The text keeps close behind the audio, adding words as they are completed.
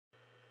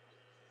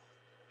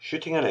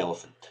Shooting an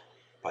Elephant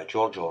by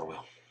George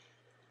Orwell.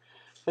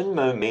 In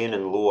Maine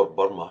in Lower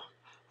Burma,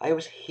 I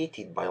was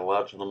hated by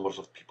large numbers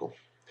of people.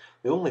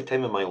 The only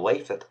time in my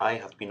life that I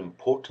have been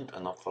important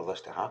enough for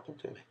this to happen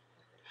to me.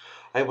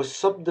 I was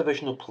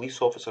sub-divisional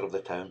police officer of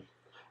the town,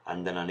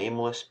 and in an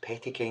aimless,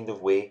 petty kind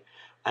of way,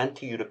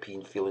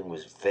 anti-European feeling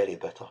was very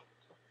bitter.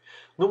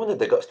 No one had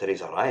the guts to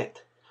raise a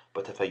riot,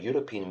 but if a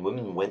European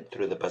woman went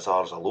through the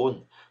bazaars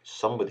alone,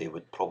 somebody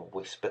would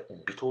probably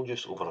spit beetle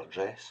juice over her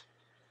dress.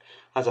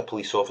 As a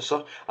police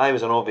officer, I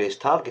was an obvious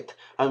target,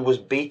 and was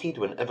baited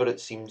whenever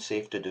it seemed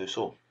safe to do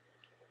so.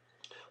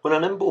 When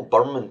an nimble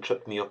Burman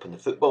tripped me up in the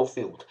football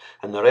field,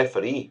 and the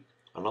referee,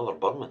 another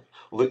Burman,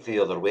 looked the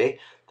other way,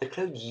 the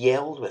crowd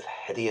yelled with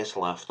hideous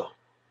laughter.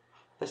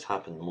 This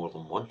happened more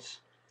than once.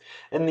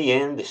 In the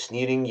end, the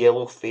sneering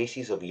yellow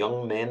faces of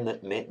young men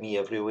that met me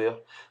everywhere,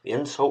 the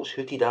insults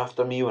hooted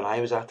after me when I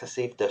was at a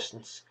safe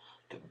distance,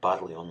 got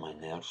badly on my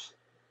nerves.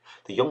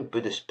 The young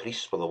Buddhist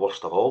priests were the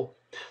worst of all.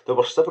 There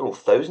were several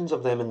thousands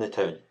of them in the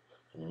town,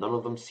 and none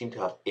of them seemed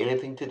to have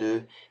anything to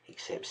do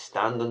except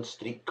stand on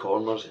street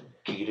corners and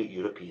jeer at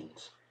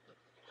Europeans.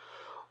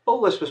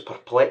 All this was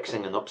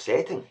perplexing and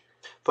upsetting,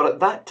 for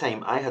at that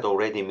time I had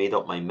already made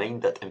up my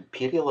mind that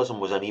imperialism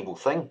was an evil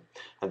thing,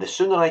 and the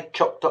sooner I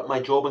chucked up my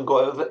job and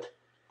got out of it,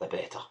 the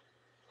better.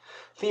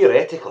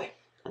 Theoretically,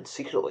 and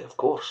secretly of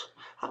course,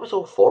 I was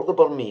all for the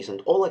Burmese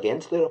and all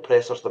against their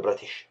oppressors, the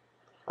British.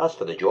 As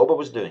for the job I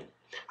was doing,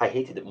 I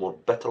hated it more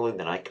bitterly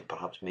than I can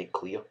perhaps make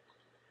clear.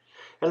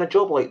 In a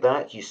job like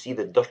that, you see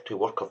the dirty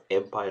work of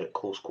empire at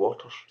close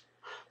quarters.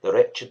 The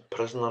wretched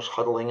prisoners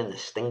huddling in the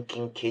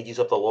stinking cages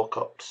of the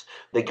lockups,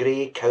 the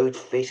grey, cowed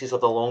faces of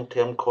the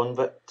long-term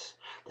convicts,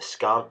 the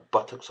scarred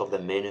buttocks of the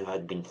men who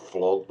had been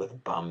flogged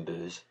with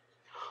bamboos.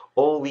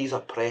 All these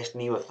oppressed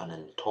me with an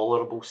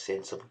intolerable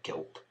sense of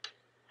guilt.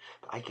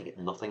 But I could get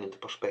nothing into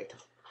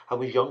perspective. I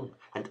was young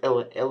and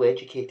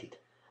ill-educated,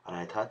 and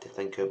I had had to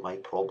think out my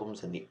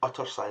problems in the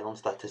utter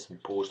silence that is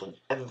imposed on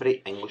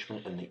every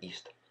Englishman in the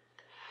East.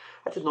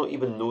 I did not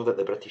even know that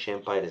the British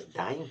Empire is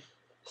dying.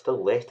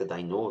 Still less did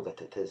I know that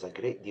it is a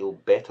great deal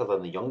better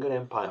than the younger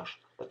empires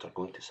that are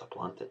going to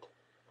supplant it.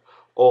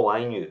 All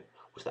I knew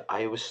was that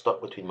I was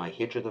stuck between my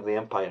hatred of the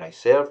empire I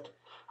served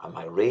and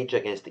my rage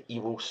against the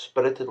evil,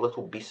 spirited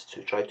little beasts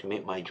who tried to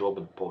make my job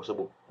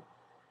impossible.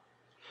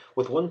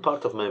 With one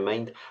part of my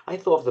mind, I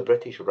thought of the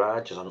British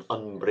Raj as an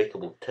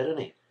unbreakable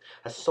tyranny,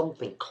 as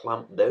something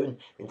clamped down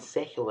in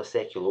secula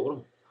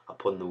seculorum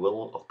upon the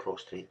will of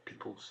prostrate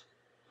peoples.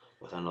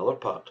 With another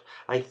part,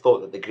 I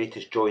thought that the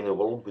greatest joy in the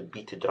world would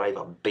be to drive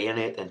a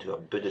bayonet into a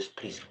Buddhist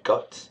priest's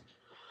guts.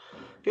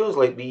 Feelings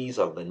like these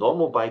are the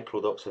normal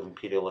byproducts of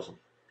imperialism.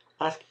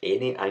 Ask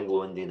any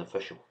Anglo-Indian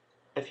official,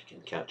 if you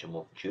can catch him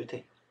off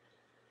duty.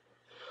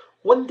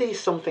 One day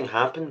something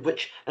happened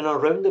which, in a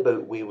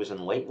roundabout way, was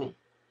enlightening.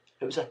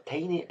 It was a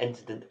tiny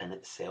incident in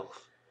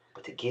itself,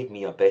 but it gave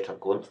me a better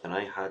glimpse than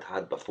I had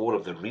had before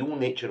of the real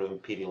nature of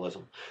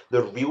imperialism,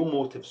 the real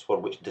motives for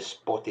which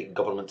despotic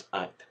governments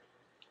act.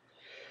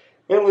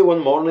 Early one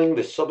morning,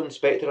 the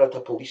sub-inspector at a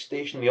police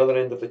station the other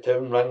end of the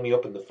town rang me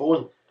up on the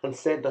phone and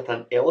said that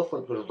an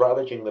elephant was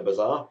ravaging the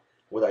bazaar.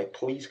 Would I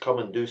please come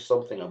and do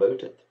something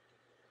about it?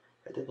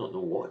 I did not know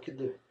what I could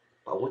do,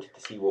 but I wanted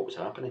to see what was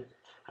happening,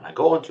 and I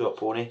got onto a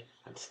pony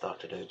and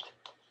started out.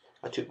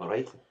 I took my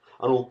rifle,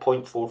 an old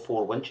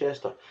 .44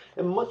 Winchester,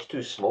 and much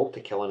too small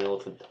to kill an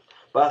elephant,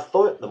 but I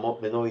thought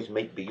the noise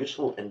might be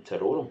useful in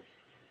terrorem.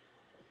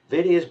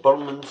 Various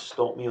Burmans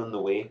stopped me on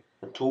the way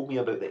and told me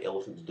about the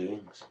elephant's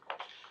doings.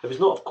 It was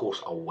not, of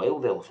course, a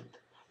wild elephant,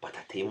 but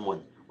a tame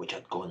one which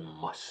had gone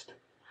mussed.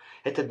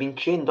 It had been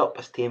chained up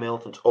as tame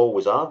elephants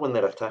always are when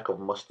their attack of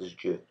must is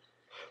due,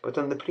 but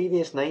on the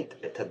previous night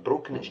it had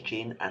broken its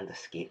chain and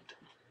escaped.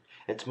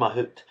 Its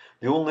mahout,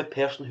 the only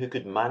person who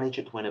could manage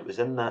it when it was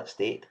in that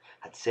state,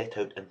 had set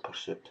out in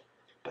pursuit,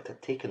 but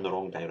had taken the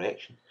wrong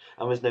direction,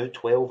 and was now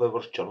 12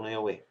 hours' journey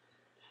away,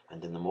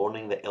 and in the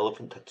morning the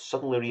elephant had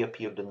suddenly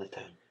reappeared in the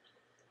town.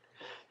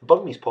 The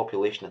Burmese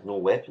population had no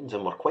weapons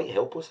and were quite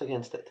helpless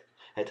against it.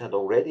 It had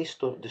already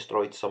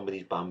destroyed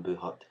somebody's bamboo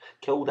hut,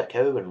 killed a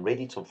cow and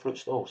raided some fruit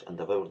stalls and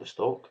devoured the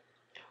stock.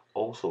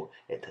 Also,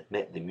 it had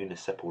met the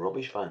municipal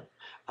rubbish van,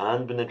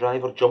 and when the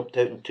driver jumped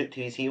out and took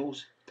to his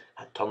heels,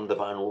 had turned the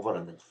van over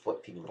and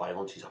inflicted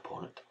violences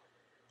upon it.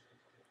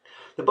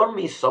 The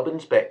Burmese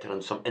sub-inspector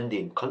and some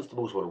Indian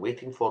constables were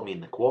waiting for me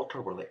in the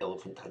quarter where the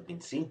elephant had been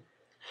seen.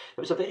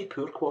 It was a very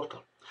poor quarter,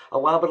 a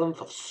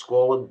labyrinth of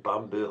squalid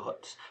bamboo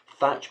huts,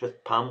 thatched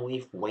with palm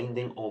leaf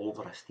winding all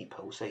over a steep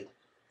hillside.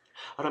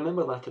 I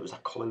remember that it was a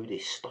cloudy,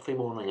 stuffy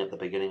morning at the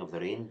beginning of the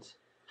rains.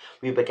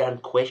 We began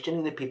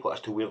questioning the people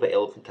as to where the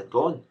elephant had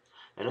gone,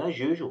 and as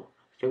usual,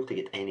 failed to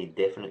get any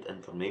definite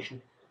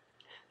information.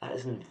 That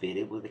is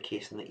invariably the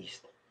case in the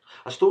East.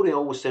 A story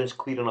always sounds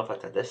clear enough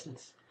at a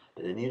distance,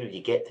 but the nearer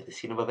you get to the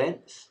scene of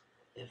events,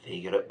 the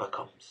vaguer it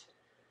becomes.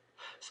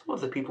 Some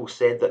of the people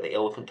said that the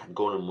elephant had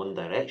gone in one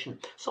direction,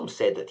 some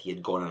said that he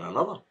had gone in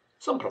another,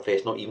 some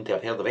professed not even to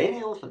have heard of any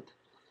elephant.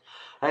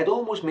 I had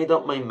almost made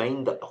up my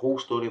mind that the whole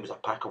story was a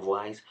pack of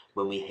lies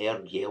when we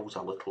heard yells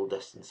a little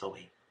distance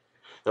away.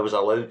 There was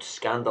a loud,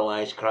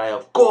 scandalised cry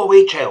of, "Go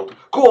away, child!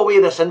 Go away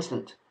this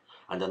instant!"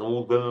 And an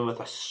old woman with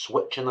a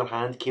switch in her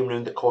hand came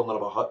round the corner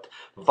of a hut,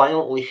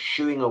 violently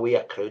shooing away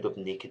a crowd of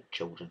naked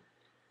children.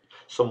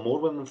 Some more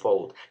women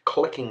followed,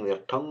 clicking their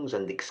tongues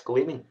and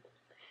exclaiming.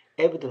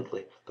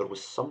 Evidently there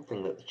was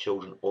something that the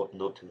children ought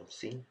not to have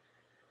seen.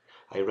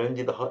 I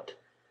rounded the hut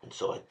and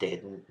saw a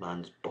dead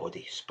man's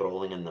body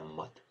sprawling in the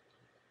mud.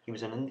 He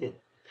was an Indian,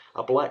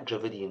 a black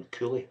Dravidian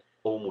coolie,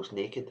 almost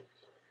naked,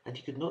 and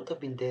he could not have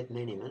been dead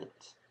many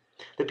minutes.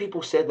 The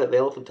people said that the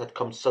elephant had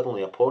come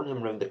suddenly upon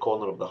him round the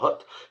corner of the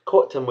hut,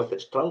 caught him with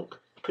its trunk,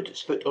 put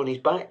its foot on his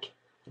back,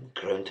 and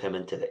ground him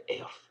into the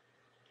earth.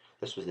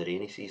 This was the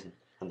rainy season,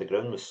 and the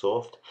ground was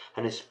soft,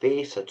 and his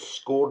face had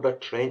scored a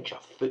trench a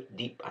foot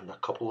deep and a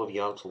couple of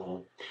yards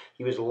long.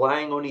 He was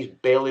lying on his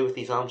belly with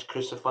his arms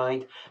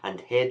crucified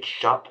and head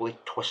sharply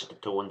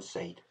twisted to one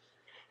side.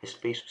 His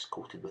face was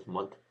coated with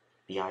mud,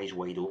 the eyes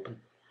wide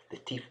open, the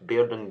teeth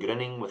bared and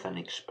grinning with an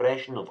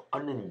expression of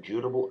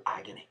unendurable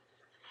agony.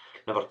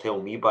 Never tell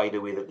me, by the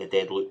way, that the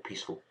dead look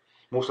peaceful.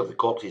 Most of the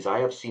corpses I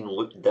have seen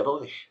look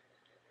devilish.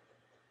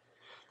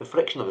 The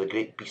friction of the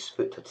great beast's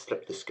foot had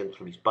stripped the skin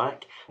from his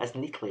back as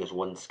neatly as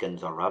one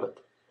skins a rabbit.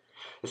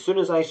 As soon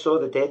as I saw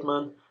the dead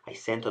man, I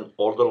sent an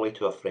orderly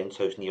to a friend's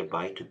house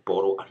nearby to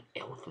borrow an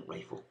elephant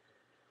rifle.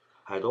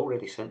 I had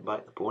already sent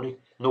back the pony,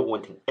 not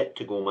wanting it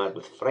to go mad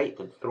with fright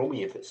and throw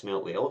me if it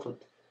smelt the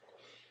elephant.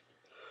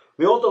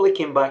 The orderly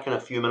came back in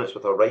a few minutes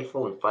with a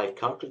rifle and 5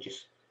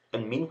 cartridges,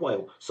 and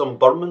meanwhile some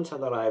Burmans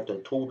had arrived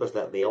and told us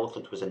that the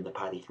elephant was in the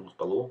paddy fields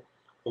below,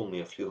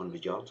 only a few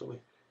hundred yards away.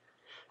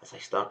 As I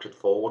started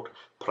forward,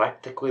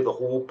 practically the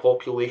whole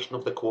population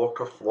of the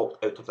quarter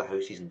flocked out of the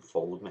houses and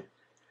followed me.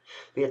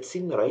 They had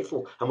seen the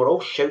rifle and were all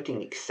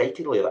shouting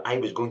excitedly that I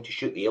was going to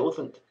shoot the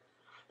elephant.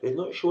 They had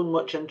not shown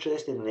much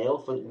interest in the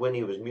elephant when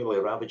he was merely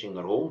ravaging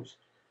their homes,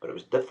 but it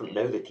was different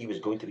now that he was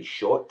going to be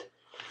shot.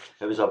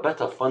 It was a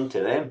bit of fun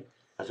to them,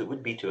 as it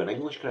would be to an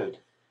English crowd.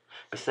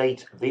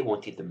 Besides, they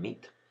wanted the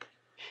meat.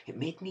 It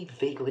made me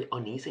vaguely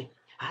uneasy.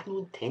 I had no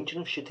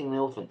intention of shooting the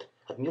elephant.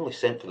 I'd merely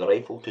sent for the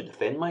rifle to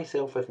defend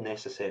myself if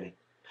necessary,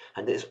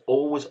 and it is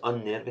always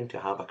unnerving to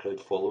have a crowd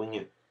following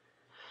you.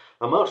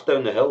 I marched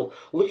down the hill,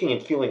 looking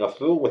and feeling a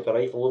fool with the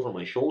rifle over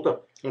my shoulder,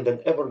 and an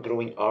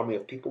ever-growing army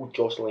of people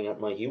jostling at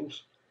my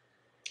heels.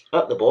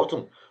 At the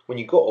bottom, when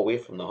you got away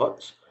from the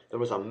huts, there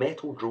was a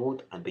metalled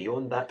road, and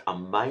beyond that a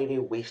miry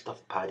waste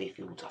of paddy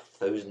fields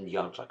 1,000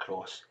 yards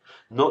across,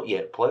 not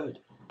yet ploughed,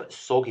 but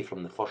soggy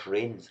from the first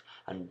rains,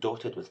 and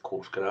dotted with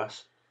coarse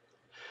grass.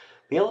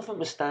 The elephant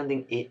was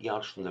standing 8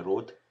 yards from the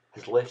road,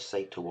 his left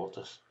side towards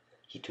us.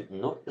 He took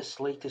not the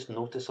slightest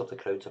notice of the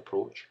crowd's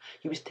approach.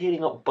 He was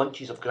tearing up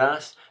bunches of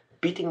grass,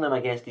 beating them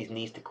against his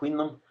knees to clean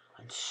them,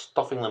 and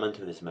stuffing them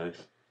into his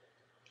mouth.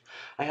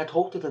 I had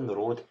halted in the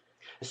road.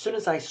 As soon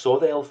as I saw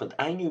the elephant,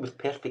 I knew with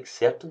perfect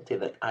certainty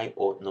that I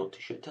ought not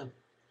to shoot him.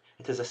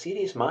 It is a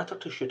serious matter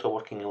to shoot a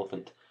working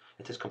elephant.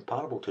 It is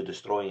comparable to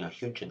destroying a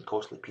huge and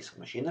costly piece of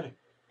machinery.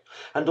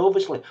 And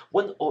obviously,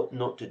 one ought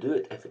not to do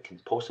it if it can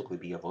possibly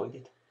be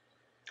avoided.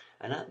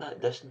 And at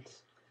that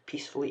distance,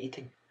 peacefully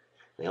eating,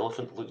 the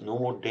elephant looked no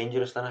more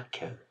dangerous than a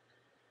cow.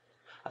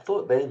 I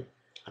thought then,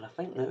 and I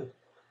think now,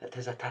 that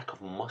his attack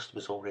of must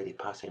was already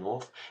passing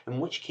off, in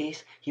which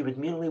case he would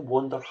merely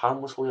wander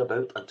harmlessly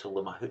about until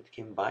the mahout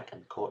came back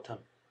and caught him.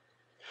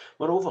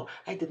 Moreover,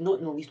 I did not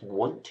in the least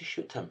want to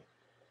shoot him.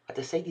 I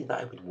decided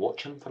that I would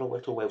watch him for a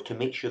little while to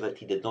make sure that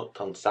he did not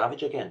turn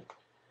savage again,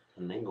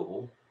 and then go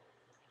home.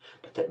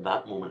 But at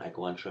that moment I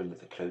glanced round at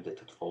the crowd that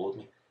had followed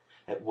me.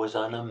 It was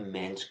an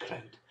immense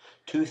crowd,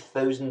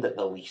 2,000 at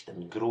the least,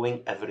 and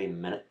growing every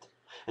minute.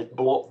 It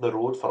blocked the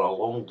road for a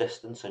long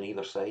distance on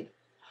either side.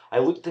 I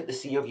looked at the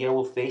sea of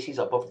yellow faces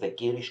above the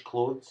garish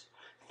clothes,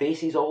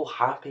 faces all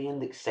happy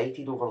and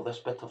excited over this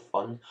bit of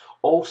fun,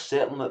 all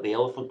certain that the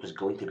elephant was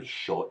going to be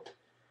shot.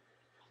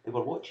 They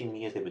were watching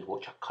me as they would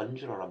watch a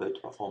conjurer about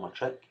to perform a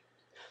trick.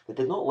 They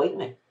did not like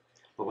me,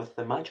 but with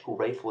the magical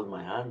rifle in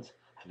my hands,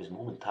 I was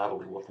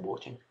momentarily worth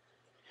watching.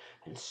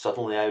 And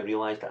suddenly I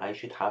realised that I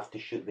should have to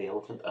shoot the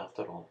elephant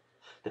after all.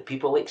 The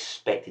people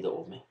expected it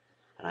of me,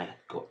 and I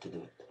had got to do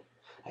it.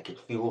 I could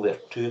feel their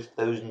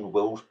 2,000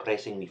 wills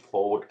pressing me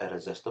forward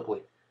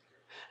irresistibly.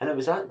 And it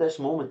was at this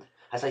moment,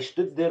 as I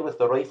stood there with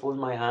the rifle in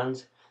my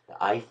hands, that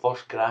I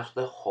first grasped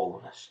the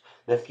hollowness,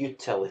 the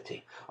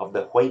futility of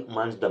the white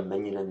man's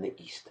dominion in the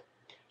East.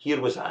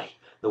 Here was I,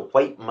 the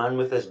white man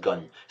with his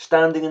gun,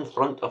 standing in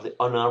front of the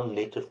unarmed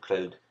native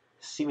crowd,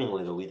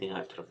 seemingly the leading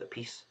actor of the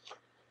piece.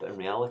 But in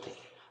reality,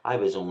 I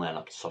was only an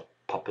absurd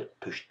puppet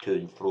pushed to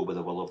and fro by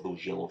the will of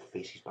those yellow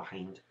faces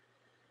behind.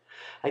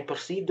 I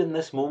perceived in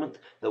this moment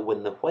that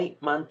when the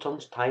white man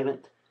turns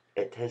tyrant,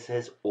 it is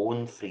his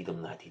own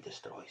freedom that he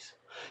destroys.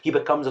 He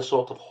becomes a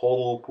sort of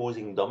hollow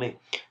posing dummy,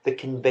 the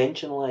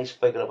conventionalised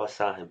figure of a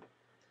sahib.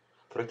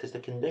 For it is the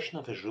condition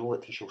of his rule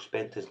that he shall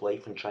spend his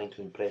life in trying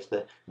to impress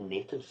the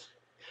natives.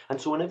 And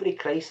so in every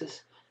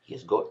crisis, he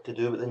has got to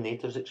do what the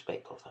natives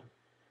expect of him.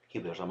 He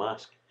wears a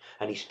mask,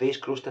 and his face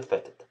grows to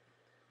fit it.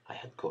 I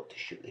had got to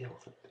shoot the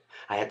elephant.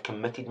 I had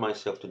committed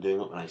myself to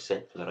doing it when I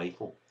sent for the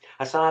rifle.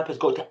 A Sahib has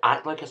got to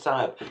act like a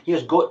Sahib. He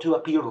has got to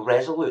appear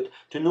resolute,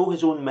 to know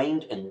his own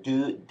mind and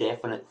do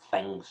definite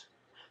things.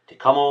 To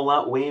come all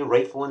that way,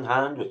 rifle in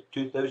hand, with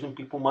 2,000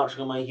 people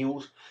marching on my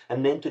heels,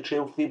 and then to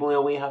trail feebly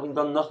away having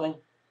done nothing?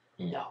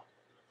 No,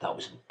 that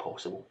was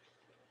impossible.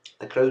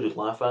 The crowd would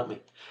laugh at me,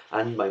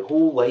 and my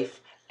whole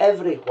life,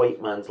 every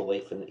white man's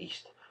life in the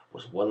East,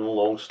 was one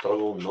long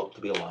struggle not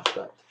to be laughed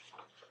at.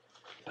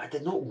 But I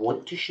did not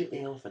want to shoot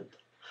the elephant.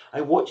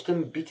 I watched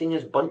him beating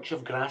his bunch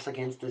of grass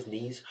against his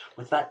knees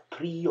with that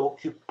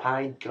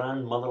preoccupied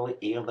grandmotherly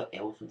air that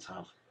elephants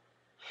have.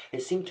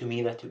 It seemed to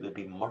me that it would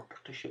be murder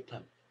to shoot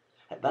him.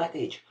 At that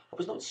age, I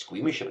was not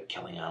squeamish about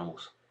killing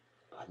animals,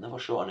 but I'd never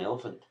shot an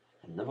elephant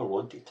and never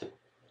wanted to.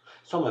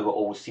 Somehow it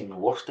always seemed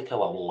worse to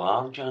kill a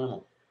large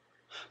animal.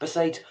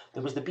 Besides,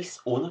 there was the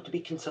beast's owner to be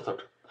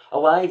considered.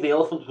 Alive, the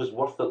elephant was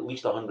worth at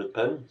least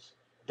 £100.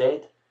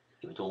 Dead,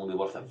 he would only be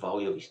worth the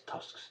value of his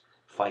tusks,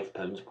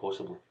 £5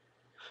 possibly.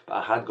 But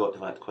I had got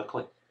to act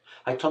quickly.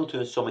 I turned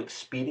to some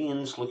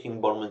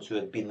experienced-looking Burmans who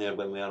had been there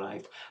when we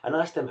arrived, and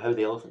asked them how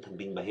the elephant had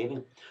been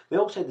behaving. They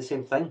all said the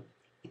same thing.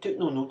 He took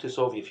no notice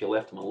of you if you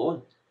left him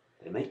alone.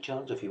 They might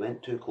charge if you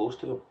went too close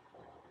to him.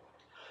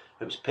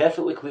 It was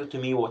perfectly clear to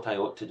me what I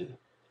ought to do.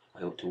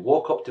 I ought to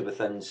walk up to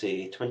within,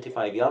 say,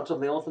 25 yards of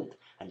the elephant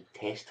and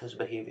test his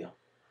behaviour.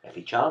 If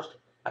he charged,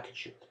 I could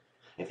shoot.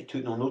 If he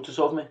took no notice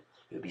of me,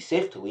 it would be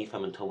safe to leave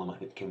him until the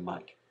Mahout came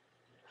back.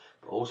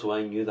 But also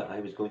I knew that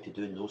I was going to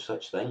do no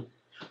such thing.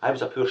 I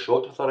was a poor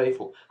shot with a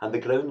rifle, and the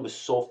ground was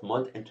soft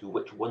mud into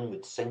which one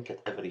would sink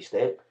at every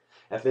step.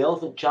 If the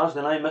elephant charged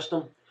and I missed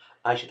him,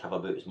 I should have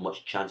about as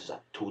much chance as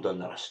a toad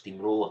under a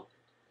steamroller.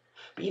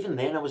 But even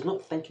then I was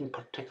not thinking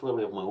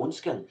particularly of my own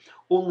skin,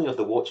 only of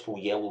the watchful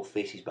yellow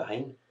faces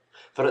behind.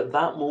 For at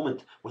that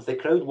moment, with the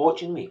crowd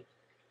watching me,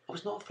 I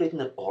was not afraid in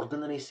an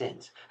ordinary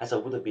sense, as I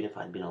would have been if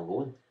I had been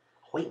alone.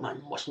 A white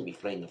man mustn't be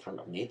frightened in front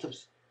of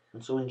natives,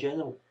 and so in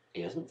general,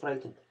 he isn't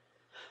frightened.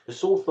 The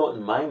sole thought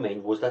in my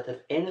mind was that if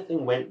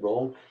anything went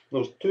wrong,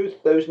 those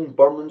 2,000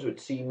 Burmans would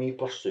see me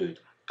pursued,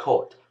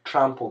 caught,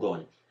 trampled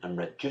on, and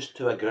reduced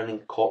to a grinning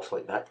corpse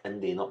like that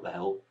Indian up the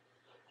hill.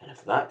 And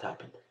if that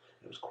happened,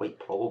 it was quite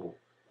probable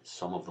that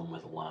some of them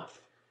would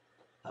laugh.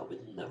 That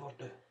would never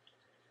do.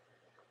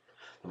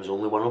 There was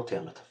only one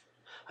alternative.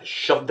 I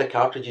shoved the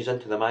cartridges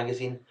into the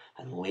magazine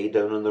and lay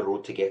down on the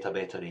road to get a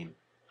better aim.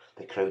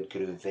 The crowd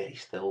grew very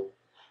still,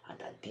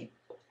 and a deep,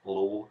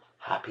 low,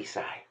 happy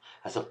sigh,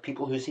 as of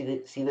people who see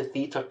the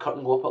theatre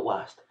curtain go up at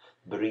last,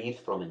 breathed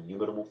from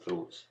innumerable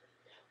throats.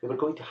 They were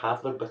going to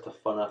have their bit of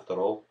fun after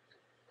all.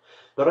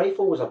 The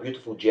rifle was a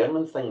beautiful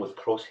German thing with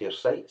crosshair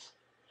sights.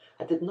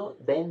 I did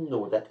not then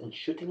know that in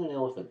shooting an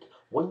elephant,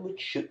 one would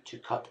shoot to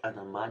cut an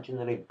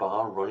imaginary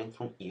bar running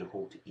from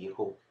earhole to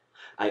earhole.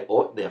 I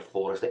ought,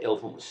 therefore, as the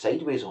elephant was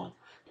sideways on,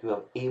 to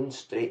have aimed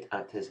straight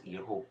at his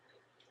earhole.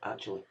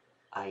 Actually,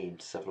 I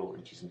aimed several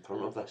inches in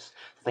front of this,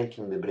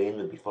 thinking the brain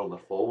would be further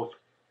forward.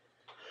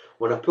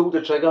 When I pulled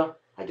the trigger,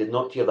 I did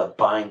not hear the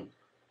bang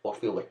or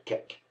feel the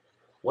kick.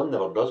 One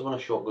never does when a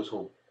shot goes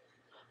home.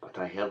 But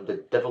I heard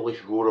the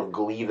devilish roar of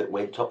glee that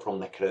went up from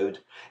the crowd.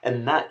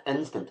 In that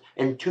instant,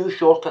 in too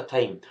short a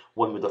time,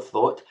 one would have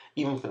thought,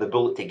 even for the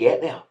bullet to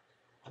get there,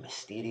 a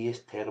mysterious,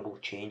 terrible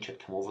change had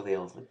come over the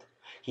elephant.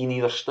 He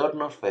neither stirred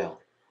nor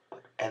fell,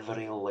 but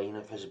every line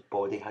of his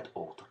body had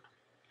altered.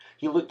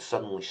 He looked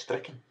suddenly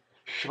stricken,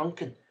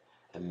 shrunken,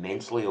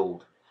 immensely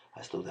old,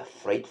 as though the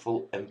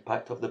frightful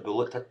impact of the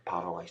bullet had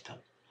paralysed him,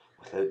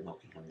 without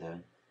knocking him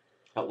down.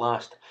 At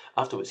last,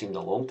 after what seemed a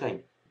long time,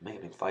 it might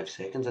have been 5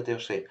 seconds, I dare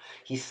say,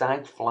 he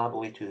sagged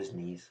flabbily to his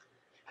knees.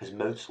 His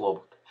mouth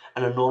slobbered.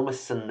 An enormous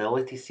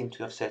senility seemed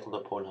to have settled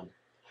upon him.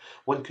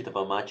 One could have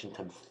imagined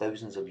him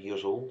thousands of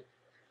years old.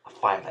 I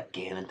fired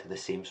again into the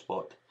same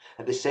spot.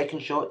 At the second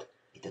shot,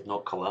 he did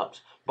not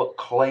collapse, but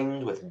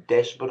climbed with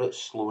desperate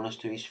slowness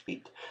to his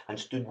feet, and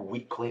stood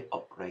weakly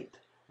upright,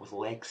 with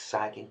legs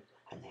sagging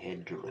and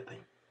head drooping.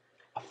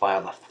 I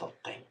fired a third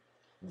time.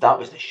 That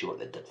was the shot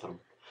that did for him.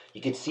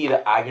 You could see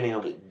the agony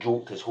of it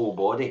jolted his whole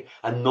body,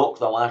 and knocked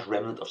the last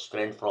remnant of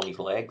strength from his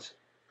legs.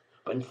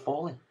 But in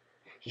falling,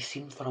 he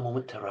seemed for a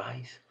moment to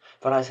rise,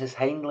 for as his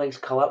hind legs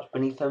collapsed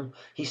beneath him,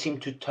 he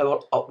seemed to tower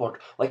upward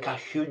like a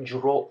huge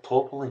rock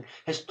toppling,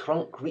 his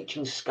trunk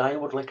reaching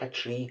skyward like a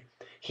tree.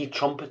 He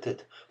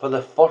trumpeted for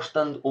the first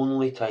and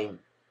only time,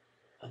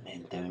 and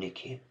then down he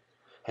came,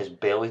 his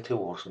belly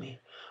towards me,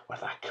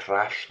 with a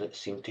crash that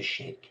seemed to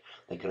shake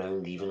the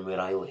ground even where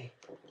I lay.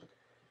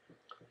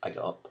 I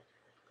got up.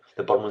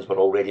 The Burmans were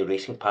already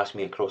racing past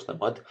me across the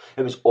mud.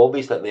 It was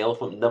obvious that the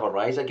elephant would never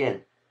rise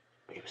again,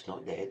 but he was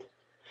not dead.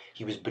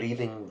 He was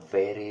breathing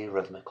very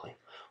rhythmically,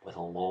 with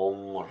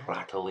long,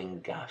 rattling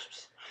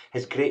gasps,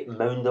 his great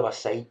mound of a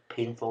side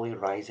painfully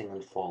rising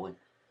and falling.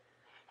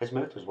 His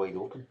mouth was wide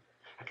open.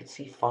 I could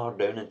see far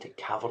down into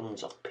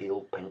caverns of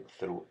pale pink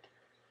throat.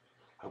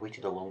 I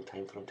waited a long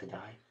time for him to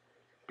die,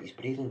 but his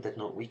breathing did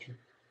not weaken.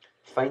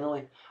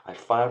 Finally, I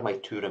fired my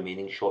 2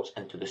 remaining shots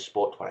into the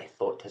spot where I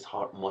thought his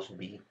heart must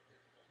be.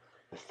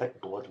 The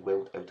thick blood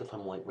welled out of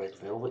him like red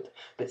velvet,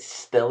 but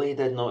still he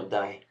did not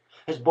die.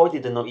 His body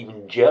did not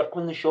even jerk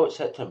when the shots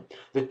hit him.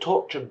 The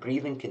tortured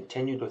breathing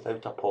continued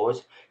without a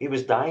pause. He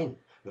was dying,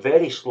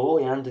 very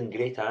slowly and in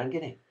great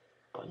agony.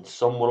 But in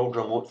some world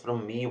remote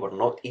from me, where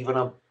not even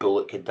a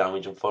bullet could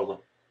damage him further,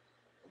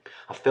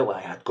 I felt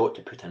I had got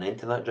to put an end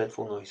to that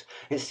dreadful noise.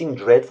 It seemed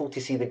dreadful to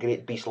see the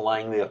great beast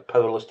lying there,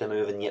 powerless to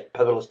move and yet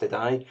powerless to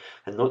die,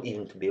 and not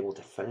even to be able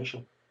to finish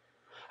him.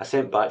 I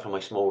sent back for my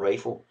small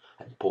rifle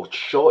and poured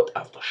shot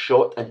after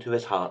shot into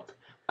his heart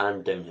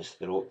and down his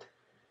throat.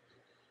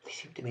 They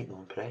seemed to make no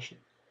impression.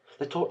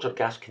 The torture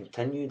gas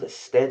continued as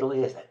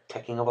steadily as the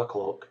ticking of a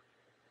clock.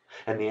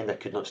 In the end, I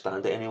could not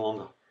stand it any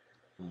longer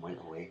and went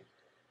away.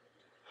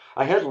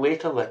 I heard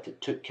later that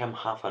it took him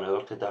half an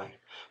hour to die.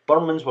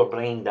 Burmans were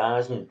bringing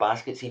daz in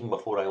baskets even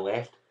before I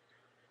left,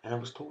 and I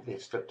was told they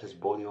had stripped his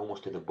body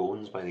almost to the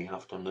bones by the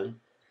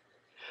afternoon.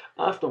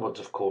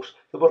 Afterwards, of course,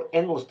 there were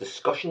endless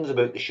discussions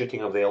about the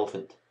shooting of the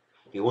elephant.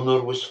 The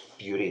owner was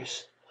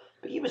furious,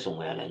 but he was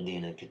only an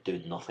Indian and could do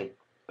nothing.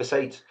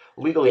 Besides,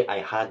 legally I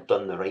had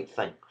done the right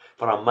thing,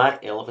 for a mad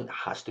elephant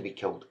has to be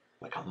killed,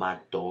 like a mad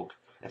dog,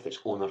 if its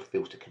owner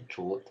fails to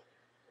control it.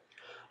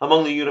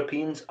 Among the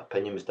Europeans,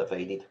 opinion was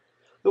divided.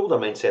 The older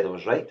men said I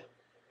was right.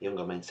 The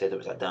younger men said it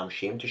was a damn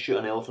shame to shoot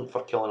an elephant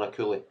for killing a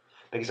coolie,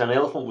 because an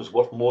elephant was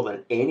worth more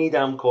than any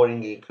damn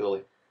Korean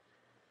coolie.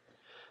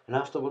 And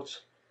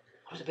afterwards,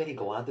 I was very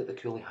glad that the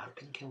coolie had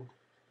been killed.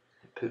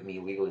 It put me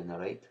legally in the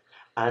right,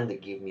 and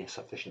it gave me a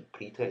sufficient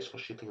pretext for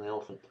shooting the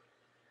elephant.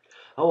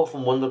 I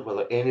often wondered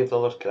whether any of the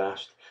others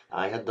grasped that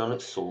I had done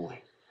it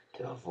solely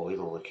to avoid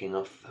looking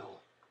a fool.